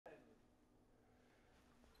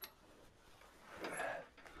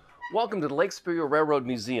Welcome to the Lake Superior Railroad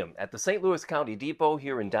Museum at the St. Louis County Depot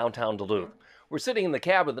here in downtown Duluth. We're sitting in the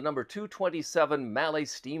cab of the number 227 Mallet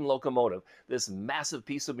steam locomotive, this massive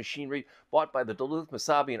piece of machinery bought by the Duluth,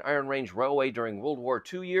 Mesabi, and Iron Range Railway during World War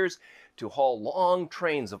II years to haul long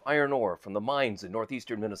trains of iron ore from the mines in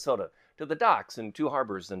northeastern Minnesota to the docks in two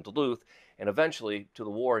harbors in Duluth and eventually to the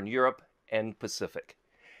war in Europe and Pacific.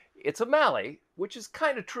 It's a Mallet, which is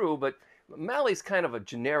kind of true, but Mallet's kind of a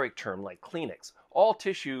generic term like Kleenex. All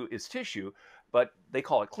tissue is tissue, but they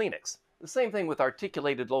call it Kleenex. The same thing with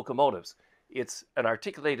articulated locomotives. It's an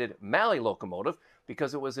articulated Mallet locomotive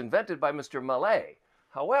because it was invented by Mr. Mallet.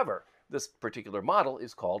 However, this particular model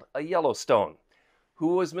is called a Yellowstone.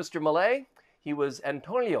 Who was Mr. Mallet? He was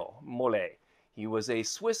Antonio Mallet. He was a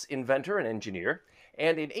Swiss inventor and engineer,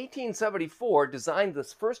 and in 1874 designed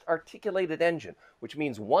this first articulated engine, which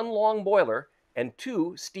means one long boiler and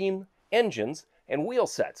two steam engines and wheel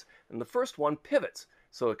sets. And the first one pivots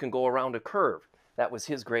so it can go around a curve. That was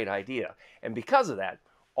his great idea. And because of that,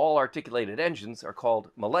 all articulated engines are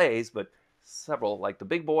called Mallets, but several, like the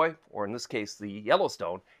Big Boy, or in this case the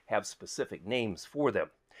Yellowstone, have specific names for them.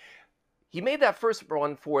 He made that first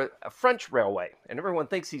one for a French railway, and everyone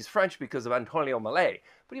thinks he's French because of Antonio Mallet,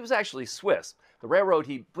 but he was actually Swiss. The railroad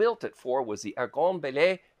he built it for was the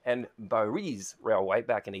Argonne-Belley and Barise Railway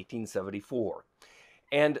back in 1874.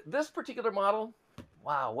 And this particular model,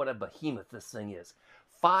 wow, what a behemoth this thing is.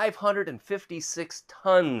 556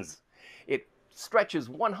 tons. It stretches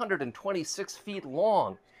 126 feet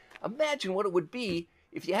long. Imagine what it would be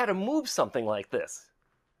if you had to move something like this.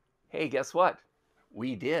 Hey, guess what?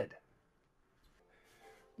 We did.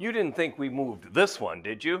 You didn't think we moved this one,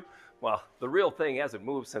 did you? Well, the real thing hasn't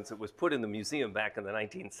moved since it was put in the museum back in the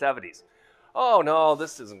 1970s. Oh no,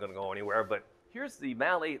 this isn't going to go anywhere, but here's the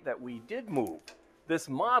Mallet that we did move. This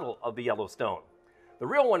model of the Yellowstone. The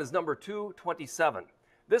real one is number 227.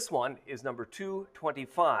 This one is number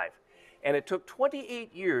 225. And it took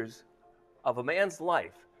 28 years of a man's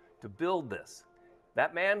life to build this.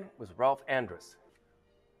 That man was Ralph Andrus.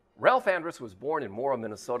 Ralph Andrus was born in Mora,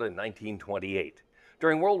 Minnesota in 1928.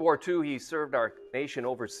 During World War II, he served our nation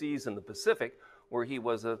overseas in the Pacific, where he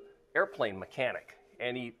was an airplane mechanic.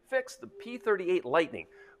 And he fixed the P-38 Lightning,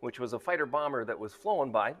 which was a fighter bomber that was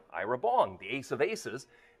flown by Ira Bong, the ace of aces,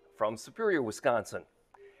 from Superior, Wisconsin.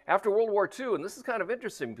 After World War II, and this is kind of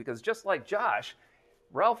interesting because just like Josh,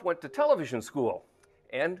 Ralph went to television school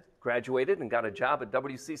and graduated and got a job at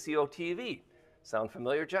WCCO TV. Sound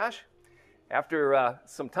familiar, Josh? After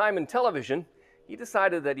some time in television, he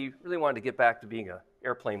decided that he really wanted to get back to being an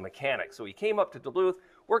airplane mechanic. So he came up to Duluth,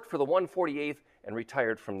 worked for the 148th, and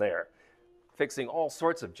retired from there, fixing all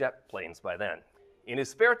sorts of jet planes by then. In his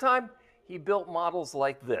spare time, he built models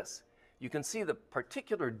like this. You can see the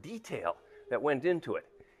particular detail that went into it.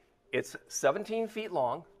 It's 17 feet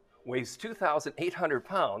long, weighs 2,800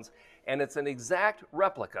 pounds, and it's an exact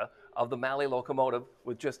replica of the Mallet locomotive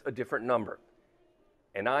with just a different number.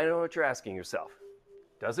 And I know what you're asking yourself.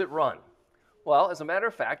 Does it run? Well, as a matter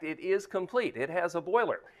of fact, it is complete. It has a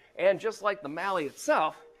boiler. And just like the Mallet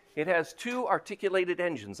itself, it has two articulated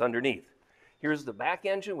engines underneath. Here's the back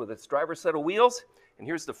engine with its driver's set of wheels, and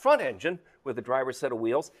here's the front engine with the driver's set of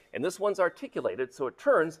wheels, and this one's articulated so it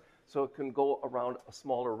turns so it can go around a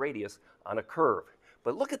smaller radius on a curve.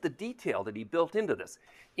 But look at the detail that he built into this.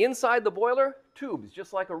 Inside the boiler, tubes,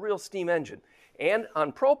 just like a real steam engine. And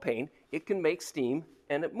on propane, it can make steam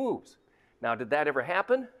and it moves. Now, did that ever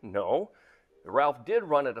happen? No. Ralph did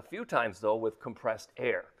run it a few times, though, with compressed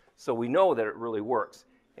air. So we know that it really works.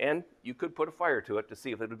 And you could put a fire to it to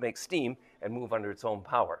see if it would make steam and move under its own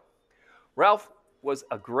power. Ralph was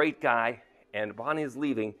a great guy, and upon his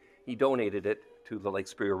leaving, he donated it to the Lake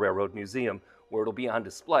Superior Railroad Museum, where it'll be on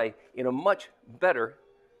display in a much better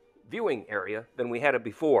viewing area than we had it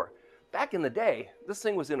before. Back in the day, this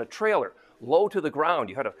thing was in a trailer, low to the ground.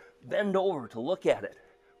 You had to bend over to look at it.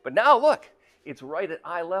 But now look, it's right at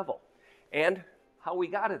eye level. And how we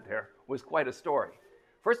got it there was quite a story.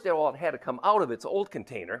 First of all, it had to come out of its old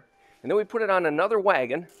container, and then we put it on another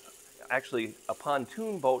wagon, actually a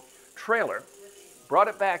pontoon boat trailer, brought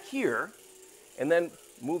it back here, and then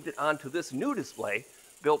moved it onto this new display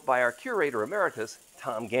built by our curator emeritus,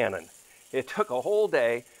 Tom Gannon. It took a whole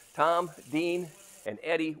day. Tom, Dean, and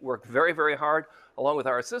Eddie worked very, very hard, along with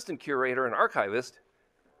our assistant curator and archivist,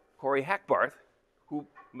 Corey Hackbarth, who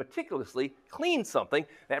meticulously cleaned something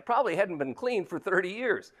that probably hadn't been cleaned for 30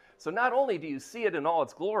 years. So not only do you see it in all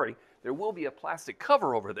its glory, there will be a plastic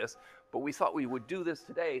cover over this, but we thought we would do this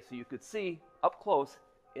today so you could see up close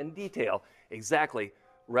in detail exactly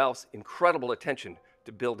Ralph's incredible attention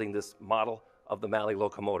to building this model of the Mallet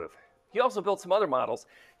locomotive. He also built some other models.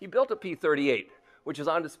 He built a P-38, which is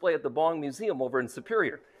on display at the Bong Museum over in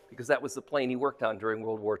Superior, because that was the plane he worked on during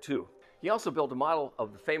World War II. He also built a model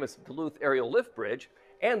of the famous Duluth aerial lift bridge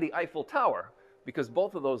and the Eiffel Tower, because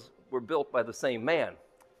both of those were built by the same man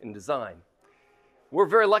in design. We're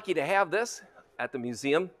very lucky to have this at the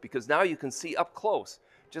museum, because now you can see up close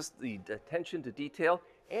just the attention to detail,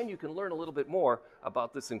 and you can learn a little bit more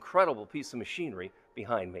about this incredible piece of machinery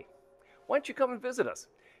behind me. Why don't you come and visit us?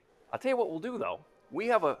 I'll tell you what we'll do though. We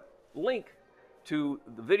have a link to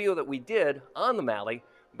the video that we did on the Mallet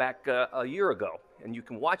back a year ago, and you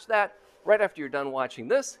can watch that right after you're done watching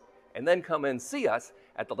this, and then come and see us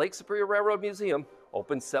at the Lake Superior Railroad Museum,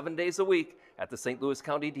 open 7 days a week at the St. Louis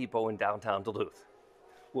County Depot in downtown Duluth.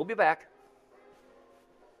 We'll be back.